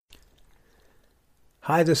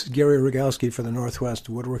Hi, this is Gary Rogalski for the Northwest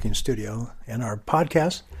Woodworking Studio and our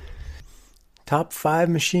podcast, Top 5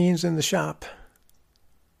 Machines in the Shop,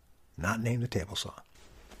 not named the table saw.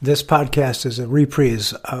 This podcast is a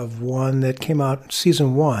reprise of one that came out in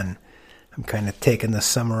season 1. I'm kind of taking the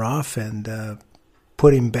summer off and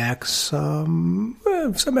putting back some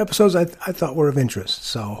episodes I thought were of interest.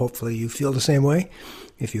 So hopefully you feel the same way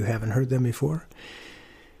if you haven't heard them before.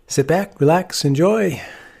 Sit back, relax, enjoy.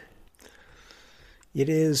 It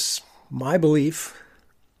is my belief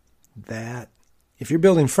that if you're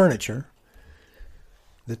building furniture,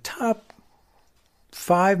 the top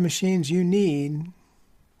 5 machines you need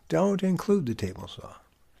don't include the table saw.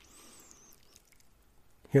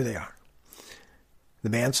 Here they are. The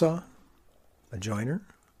bandsaw, a joiner,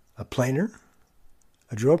 a planer,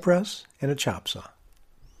 a drill press, and a chop saw.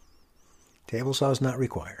 Table saw is not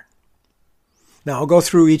required. Now, I'll go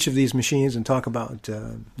through each of these machines and talk about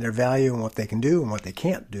their value and what they can do and what they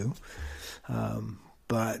can't do.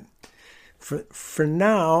 But for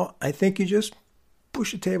now, I think you just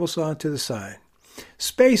push a table saw to the side.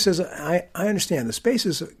 Space, I understand, the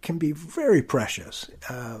spaces can be very precious.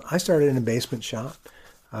 I started in a basement shop.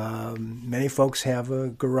 Many folks have a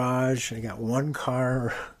garage. They got one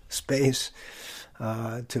car space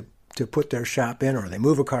to put their shop in, or they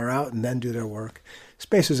move a car out and then do their work.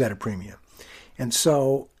 Space is at a premium. And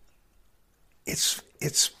so it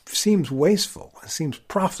seems wasteful. It seems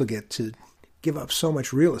profligate to give up so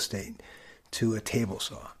much real estate to a table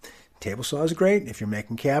saw. Table saw is great. If you're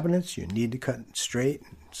making cabinets, you need to cut straight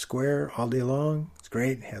and square all day long. It's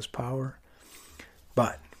great. It has power.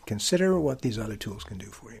 But consider what these other tools can do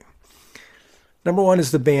for you. Number 1 is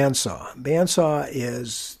the bandsaw. Bandsaw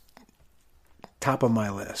is top of my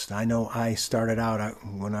list. I know I started out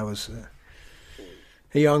when I was a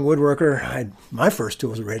young woodworker. My first tool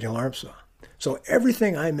was a radial arm saw. So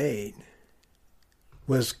everything I made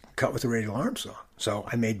was cut with a radial arm saw. So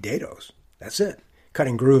I made dados. That's it.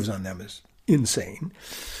 Cutting grooves on them is insane.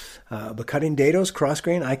 But cutting dados, cross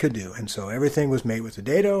grain, I could do. And so everything was made with a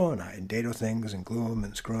dado, and I dado things and glue them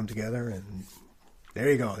and screw them together. And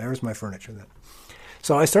there you go. There was my furniture then.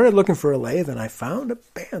 So I started looking for a lathe, and I found a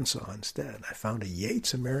bandsaw instead. I found a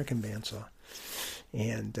Yates American bandsaw.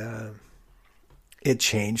 And it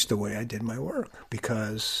changed the way I did my work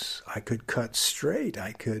because I could cut straight.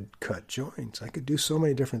 I could cut joints. I could do so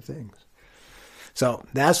many different things. So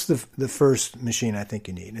that's the first machine I think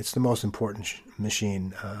you need. It's the most important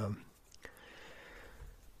machine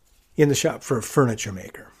in the shop for a furniture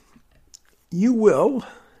maker. You will,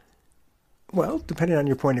 well, depending on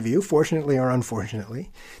your point of view, fortunately or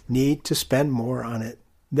unfortunately, need to spend more on it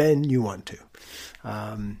than you want to.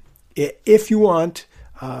 If you want,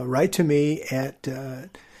 write to me at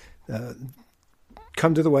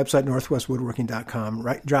come to the website,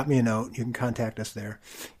 northwestwoodworking.com. Drop me a note. You can contact us there.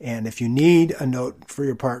 And if you need a note for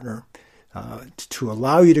your partner to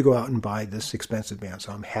allow you to go out and buy this expensive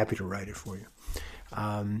bandsaw, I'm happy to write it for you.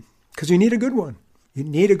 Because you need a good one. You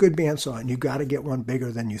need a good bandsaw, and you've got to get one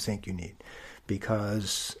bigger than you think you need.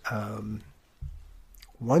 Because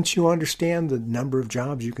once you understand the number of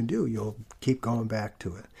jobs you can do, you'll keep going back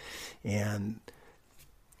to it. And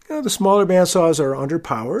the smaller bandsaws are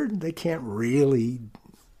underpowered. They can't really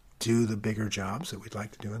do the bigger jobs that we'd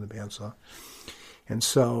like to do in the bandsaw. And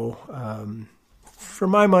so, for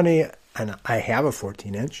my money, and I have a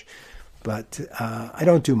 14-inch, but I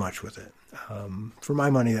don't do much with it. For my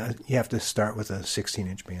money, you have to start with a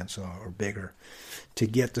 16-inch bandsaw or bigger to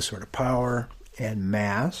get the sort of power and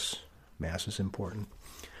mass is important,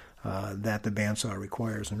 that the bandsaw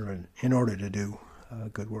requires in order to do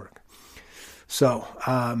good work. So,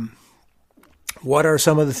 what are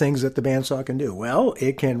some of the things that the bandsaw can do? Well,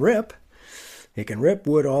 it can rip. It can rip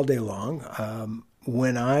wood all day long.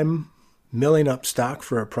 When I'm milling up stock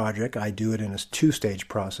for a project, I do it in a 2-stage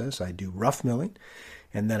process. I do rough milling,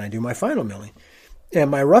 and then I do my final milling. And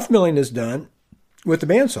my rough milling is done with the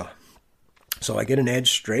bandsaw. So I get an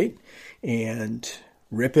edge straight and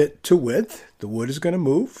rip it to width. The wood is going to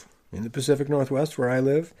move in the Pacific Northwest where I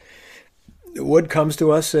live. The wood comes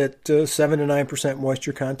to us at 7 to 9%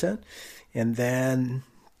 moisture content, and then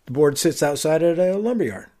the board sits outside at a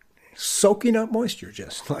lumberyard, soaking up moisture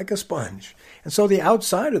just like a sponge. And so the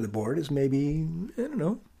outside of the board is maybe, 9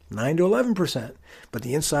 to 11%, but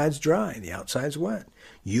the inside's dry, the outside's wet.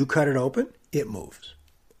 You cut it open, it moves.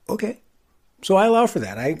 Okay, so I allow for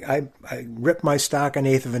that. I rip my stock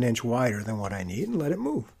 1/8 of an inch wider than what I need and let it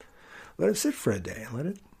move. Let it sit for a day and let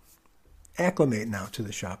it acclimate now to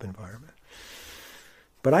the shop environment.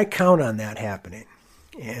 But I count on that happening.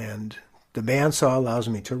 And the bandsaw allows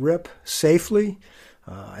me to rip safely.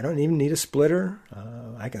 I don't even need a splitter.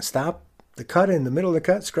 I can stop the cut in the middle of the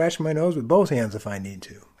cut, scratch my nose with both hands if I need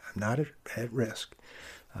to. I'm not at risk.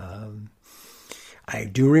 I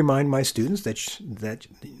do remind my students that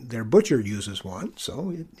their butcher uses one,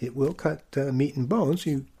 so it will cut meat and bones.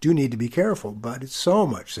 You do need to be careful, but it's so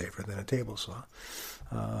much safer than a table saw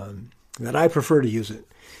that I prefer to use it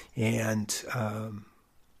and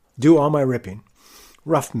do all my ripping,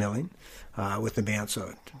 rough milling, with the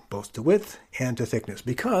bandsaw, both to width and to thickness,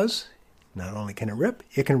 because not only can it rip,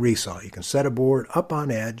 it can resaw. You can set a board up on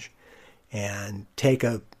edge and take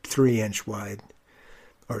a 3-inch wide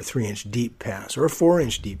or 3-inch deep pass or a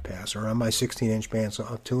 4-inch deep pass, or on my 16-inch bandsaw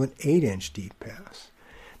up to an 8-inch deep pass.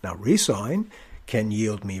 Now, resawing can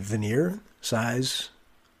yield me veneer size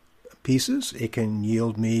pieces. It can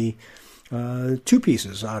yield me 2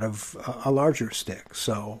 pieces out of a larger stick.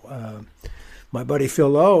 So my buddy Phil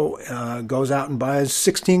Lowe goes out and buys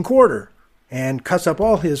 16-quarter and cuts up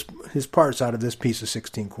all his parts out of this piece of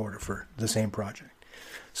 16-quarter for the same project.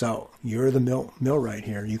 So you're the millwright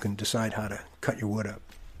here. You can decide how to cut your wood up.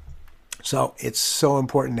 So it's so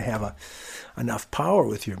important to have enough power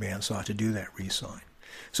with your bandsaw to do that resawing.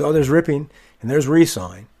 So there's ripping and there's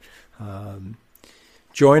resawing.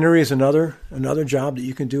 Joinery is another job that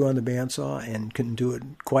you can do on the bandsaw and can do it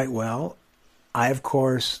quite well. I, of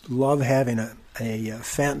course, love having a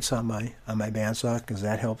fence on my bandsaw because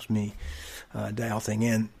that helps me dial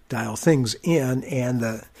things in, and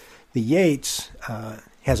the Yates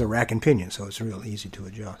has a rack and pinion, so it's real easy to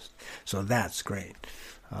adjust. So that's great.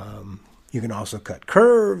 You can also cut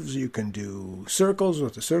curves. You can do circles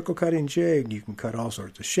with the circle cutting jig. You can cut all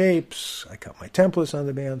sorts of shapes. I cut my templates on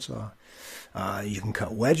the bandsaw. You can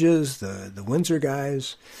cut wedges. The Windsor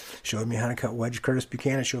guys showed me how to cut wedge. Curtis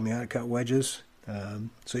Buchanan showed me how to cut wedges.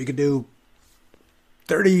 So you could do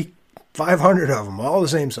 3,500 of them, all the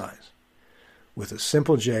same size, with a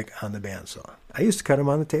simple jig on the bandsaw. I used to cut them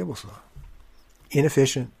on the table saw.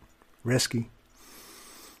 Inefficient, risky,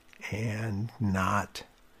 and not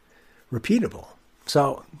repeatable.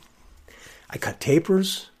 So I cut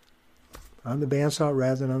tapers on the bandsaw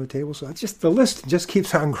rather than on the table saw. It's just, the list just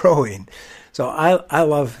keeps on growing. So I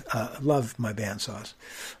love my bandsaws,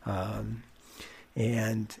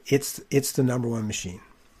 and it's the number one machine.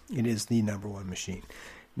 It is the number one machine.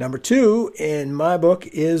 Number 2 in my book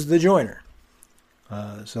is the joiner.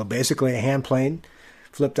 So basically a hand plane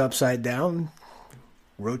flipped upside down,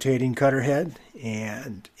 rotating cutter head,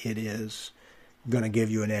 and it is going to give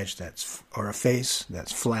you an edge or a face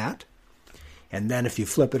that's flat. And then if you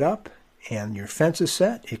flip it up and your fence is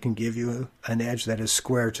set, it can give you an edge that is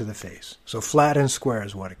square to the face. So flat and square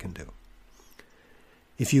is what it can do.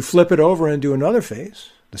 If you flip it over and do another face,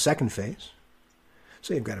 the second face,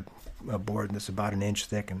 so you've got a board that's about 1 inch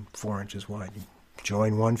thick and 4 inches wide. You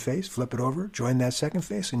join one face, flip it over, join that second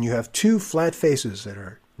face, and you have 2 flat faces that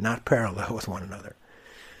are not parallel with one another.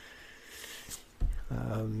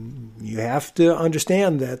 You have to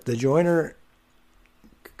understand that the joiner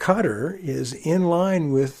cutter is in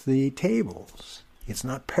line with the tables. It's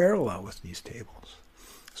not parallel with these tables.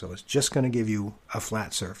 So it's just going to give you a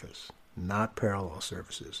flat surface, not parallel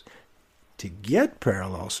surfaces. To get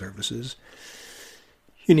parallel surfaces,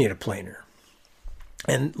 you need a planer.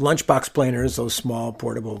 And lunchbox planers, those small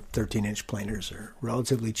portable 13-inch planers, are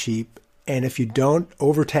relatively cheap. And if you don't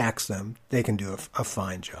overtax them, they can do a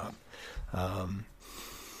fine job.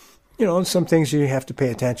 Some things you have to pay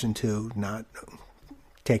attention to, not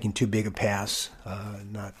taking too big a pass,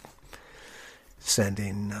 not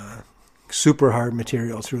sending super hard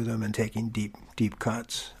material through them and taking deep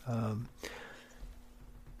cuts.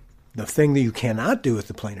 The thing that you cannot do with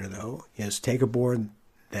the planer, though, is take a board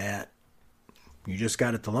that you just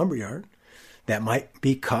got at the lumberyard that might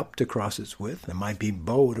be cupped across its width, it might be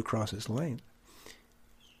bowed across its length.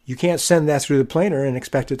 You can't send that through the planer and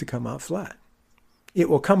expect it to come out flat. It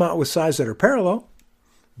will come out with sides that are parallel,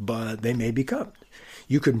 but they may be cupped.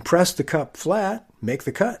 You can press the cup flat, make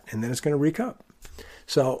the cut, and then it's going to recup.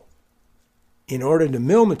 So in order to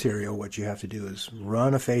mill material, what you have to do is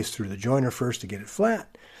run a face through the joiner first to get it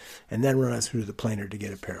flat, and then run it through the planer to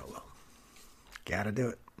get it parallel. Got to do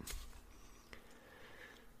it.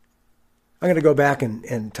 I'm going to go back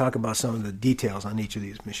and talk about some of the details on each of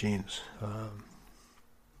these machines.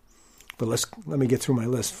 But let me get through my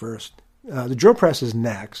list first. The drill press is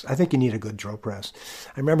next. I think you need a good drill press.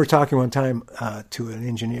 I remember talking one time to an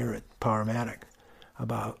engineer at Powermatic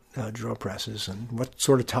about drill presses and what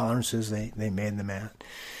sort of tolerances they made them at.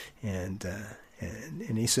 And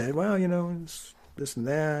he said, well, it's this and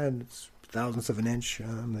that. It's thousandths of an inch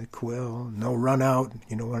on the quill. No run out.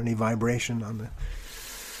 You don't want any vibration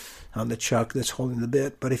on the chuck that's holding the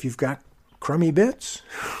bit. But if you've got crummy bits,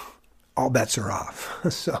 all bets are off.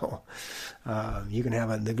 So you can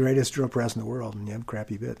have the greatest drill press in the world and you have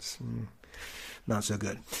crappy bits. Not so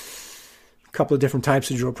good. A couple of different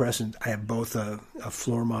types of drill presses. I have both a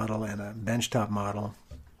floor model and a benchtop model.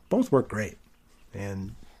 Both work great.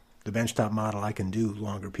 And the benchtop model I can do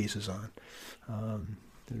longer pieces on.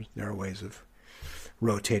 There are ways of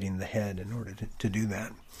rotating the head in order to do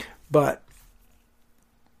that. But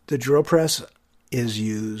the drill press is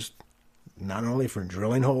used not only for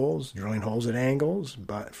drilling holes at angles,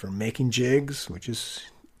 but for making jigs, which is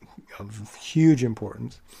of huge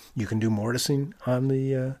importance. You can do mortising on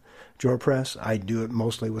the drill press. I do it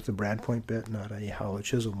mostly with the brad point bit, not a hollow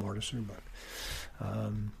chisel mortiser. But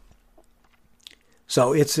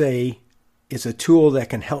so it's a tool that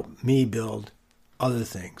can help me build other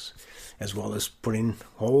things, as well as putting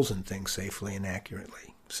holes in things safely and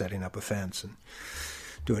accurately. Setting up a fence and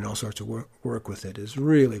doing all sorts of work with it is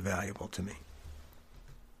really valuable to me.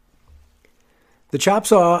 The chop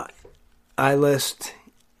saw I list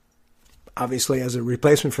obviously as a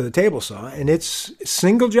replacement for the table saw, and its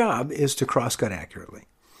single job is to crosscut accurately.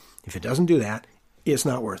 If it doesn't do that, it's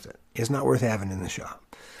not worth it. It's not worth having in the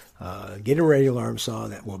shop. Get a radial arm saw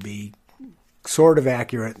that will be sort of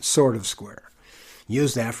accurate, sort of square.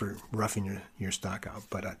 Use that for roughing your stock out.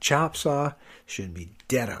 But a chop saw should be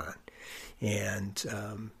dead on. And,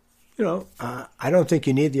 I don't think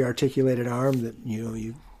you need the articulated arm that,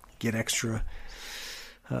 you get extra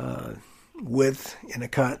width in a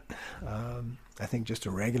cut. I think just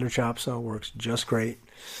a regular chop saw works just great.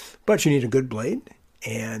 But you need a good blade.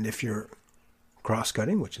 And if you're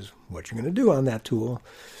cross-cutting, which is what you're going to do on that tool,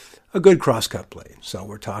 a good cross-cut blade. So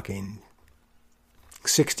we're talking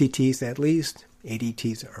 60 teeth at least, 80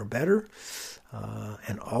 teeth or better,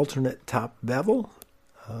 an alternate top bevel,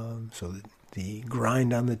 so that the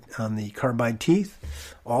grind on the carbide teeth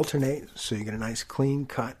alternate, so you get a nice clean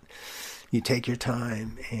cut. You take your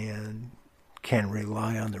time and can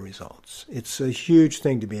rely on the results. It's a huge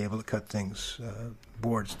thing to be able to cut things,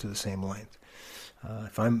 boards to the same length.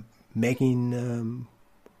 If I'm making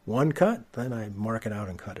one cut, then I mark it out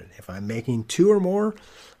and cut it. If I'm making two or more,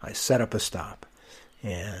 I set up a stop.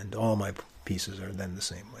 And all my pieces are then the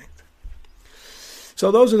same length.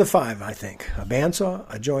 So those are the 5, I think. A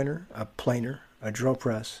bandsaw, a joiner, a planer, a drill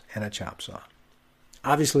press, and a chop saw.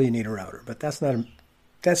 Obviously, you need a router, but that's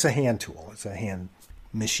a hand tool. It's a hand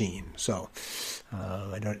machine. So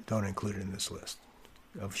I don't include it in this list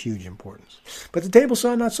of huge importance. But the table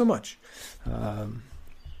saw, not so much.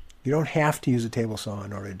 You don't have to use a table saw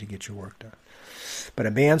in order to get your work done. But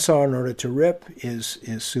a bandsaw in order to rip is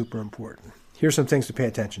super important. Here's some things to pay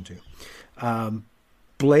attention to.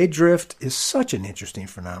 Blade drift is such an interesting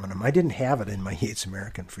phenomenon. I didn't have it in my Yates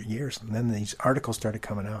American for years. And then these articles started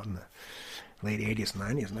coming out in the late 80s and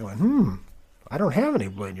 90s. And I went, I don't have any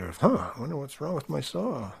blade drift. I wonder what's wrong with my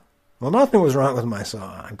saw. Well, nothing was wrong with my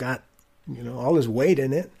saw. I've got, all this weight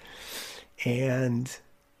in it. And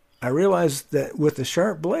I realized that with the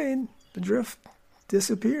sharp blade, the drift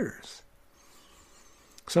disappears.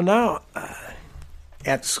 So now,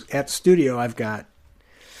 at studio, I've got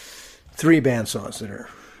 3 bandsaws that are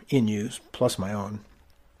in use, plus my own,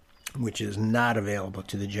 which is not available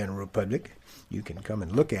to the general public. You can come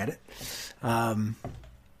and look at it.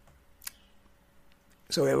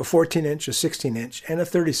 So we have a 14-inch, a 16-inch, and a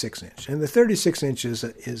 36-inch. And the 36-inch is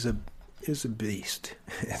a beast.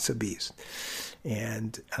 It's a beast.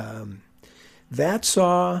 And that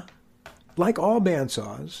saw, like all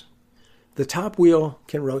bandsaws, the top wheel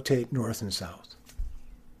can rotate north and south.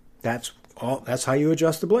 That's how you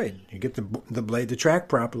adjust the blade. You get the blade to track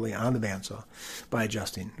properly on the bandsaw by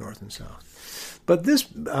adjusting north and south. But this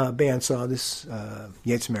bandsaw, this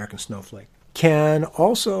Yates American Snowflake, can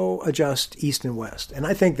also adjust east and west. And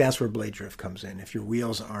I think that's where blade drift comes in. If your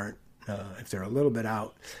wheels aren't, if they're a little bit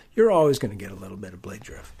out, you're always going to get a little bit of blade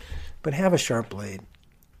drift. But have a sharp blade,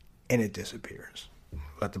 and it disappears.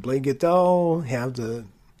 Let the blade get dull, have the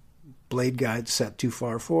blade guide set too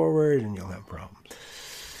far forward, and you'll have problems.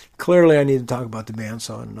 Clearly, I need to talk about the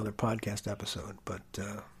bandsaw in another podcast episode, but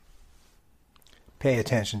pay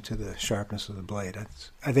attention to the sharpness of the blade.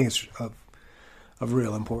 I think it's of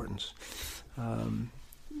real importance.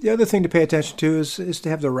 The other thing to pay attention to is to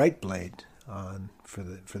have the right blade on for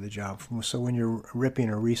the job. So when you're ripping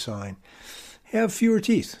or resawing, have fewer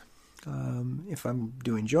teeth. If I'm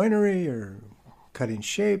doing joinery or cutting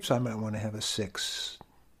shapes, I might want to have a 6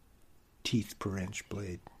 teeth per inch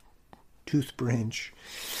blade. Tooth per inch,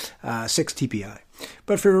 6 TPI.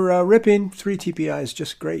 But for ripping, 3 TPI is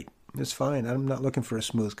just great. It's fine. I'm not looking for a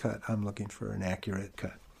smooth cut. I'm looking for an accurate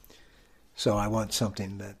cut. So I want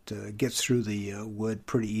something that gets through the wood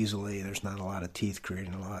pretty easily. There's not a lot of teeth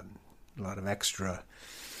creating a lot a lot of extra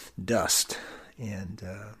dust. And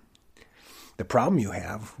the problem you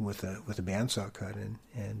have with a bandsaw cut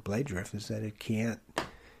and blade drift is that it can't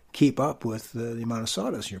keep up with the amount of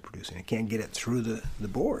sawdust you're producing. It can't get it through the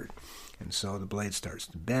board. And so the blade starts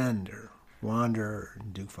to bend or wander or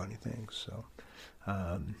do funny things. So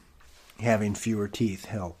having fewer teeth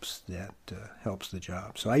helps the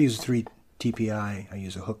job. So I use 3 TPI. I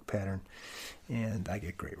use a hook pattern, and I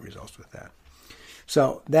get great results with that.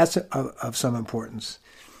 So that's of some importance.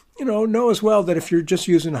 Know as well that if you're just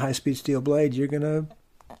using a high-speed steel blade, you're going to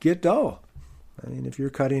get dull. I mean, if you're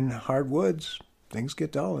cutting hardwoods, things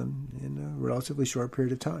get dull in a relatively short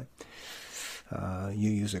period of time. You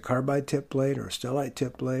use a carbide tip blade or a stellite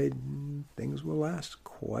tip blade, things will last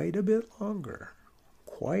quite a bit longer.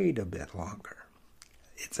 Quite a bit longer.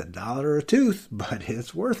 It's $1 a tooth, but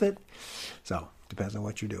it's worth it. So, depends on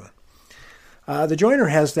what you're doing. The joiner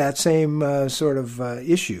has that same sort of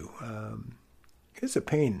issue. It's a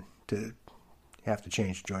pain to have to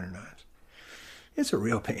change joiner knives. It's a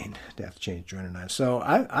real pain to have to change joiner knives. So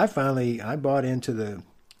I bought into the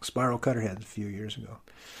spiral cutter heads a few years ago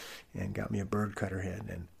and got me a bird cutter head,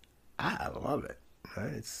 and I love it.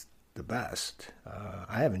 It's the best.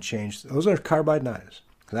 I haven't changed. Those are carbide knives.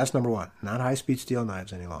 That's number one. Not high-speed steel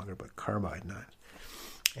knives any longer, but carbide knives.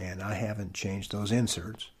 And I haven't changed those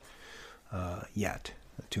inserts yet.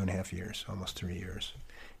 2.5 years, almost 3 years,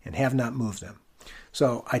 and have not moved them.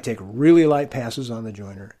 So I take really light passes on the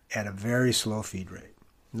joiner at a very slow feed rate.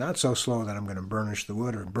 Not so slow that I'm going to burnish the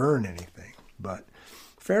wood or burn anything, but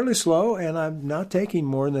fairly slow, and I'm not taking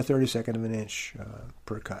more than the 32nd of an inch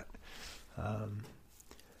per cut.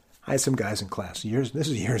 I had some guys in class. This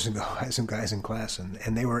is years ago. I had some guys in class,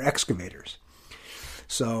 and they were excavators.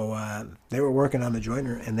 So they were working on the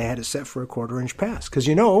joiner, and they had it set for a 1/4 inch pass. Because,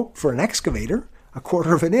 for an excavator, a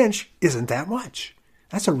 1/4 of an inch isn't that much.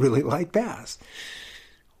 That's a really light pass.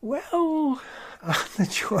 Well, on the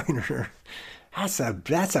joiner, that's a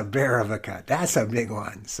bear of a cut. That's a big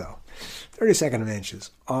one. So 32nd of an inch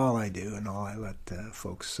is all I do and all I let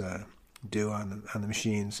folks do on the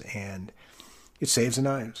machines. And it saves the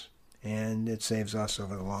knives. And it saves us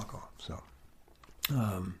over the long haul. So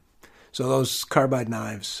those carbide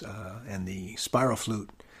knives and the spiral flute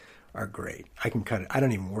are great. I can cut it. I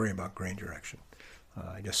don't even worry about grain direction.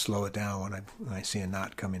 I just slow it down when I see a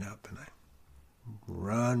knot coming up, and I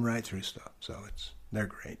run right through stuff. So they're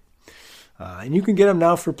great. And you can get them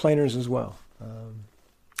now for planers as well.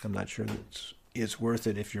 I'm not sure that it's worth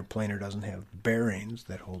it if your planer doesn't have bearings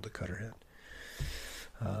that hold the cutter head.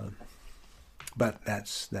 But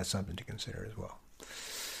that's something to consider as well.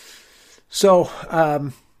 So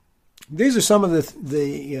these are some of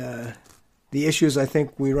the issues I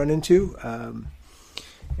think we run into,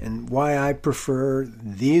 and why I prefer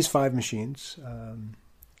these 5 machines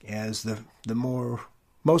as the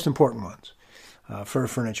most important ones for a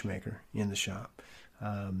furniture maker in the shop.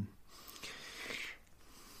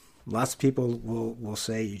 Lots of people will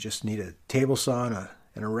say you just need a table saw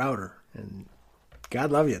and a router, and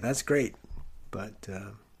God love you, that's great. But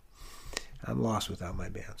I'm lost without my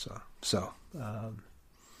bandsaw. So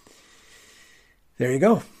there you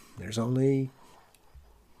go. There's only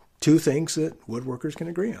 2 things that woodworkers can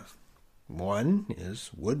agree on. 1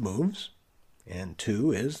 is wood moves, and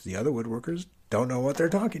 2 is the other woodworkers don't know what they're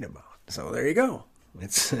talking about. So there you go.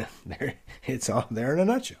 It's all there in a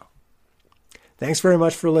nutshell. Thanks very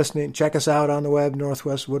much for listening. Check us out on the web,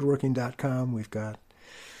 northwestwoodworking.com. We've got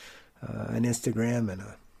an Instagram and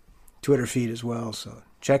a Twitter feed as well, so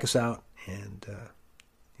check us out, and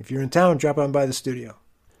if you're in town, drop on by the studio.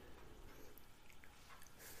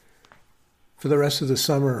 For the rest of the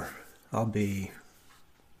summer, I'll be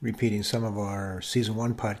repeating some of our Season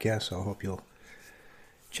 1 podcasts, so I hope you'll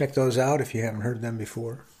check those out if you haven't heard them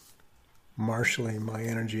before. Marshaling my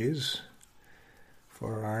energies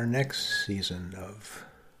for our next season of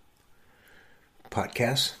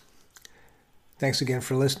podcasts. Thanks again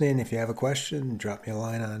for listening. If you have a question, drop me a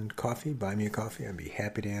line on coffee. Buy me a coffee. I'd be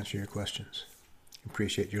happy to answer your questions.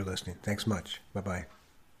 Appreciate your listening. Thanks much. Bye-bye.